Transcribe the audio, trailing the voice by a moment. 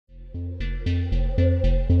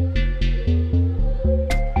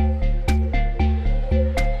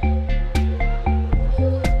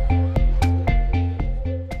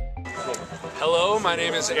my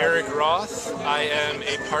name is Eric Roth. I am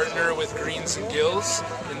a partner with Greens and Gills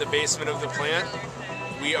in the basement of the plant.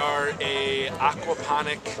 We are a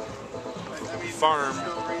aquaponic farm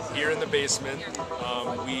here in the basement.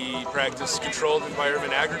 We practice controlled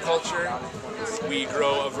environment agriculture. We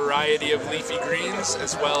grow a variety of leafy greens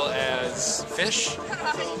as well as fish,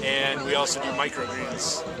 and we also do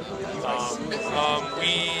microgreens.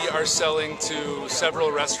 We are selling to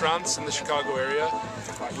several restaurants in the Chicago area.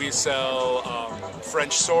 We sell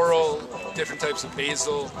French sorrel, different types of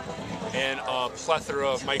basil, and a plethora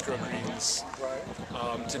of microgreens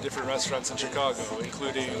to different restaurants in Chicago,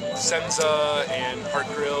 including Senza and Park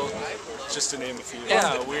Grill, just to name a few.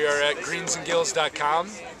 Yeah, we are at greensandgills.com.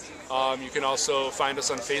 You can also find us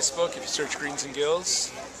on Facebook if you search Greens and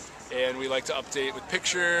Gills. And we like to update with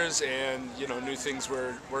pictures and, new things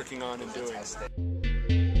we're working on and doing.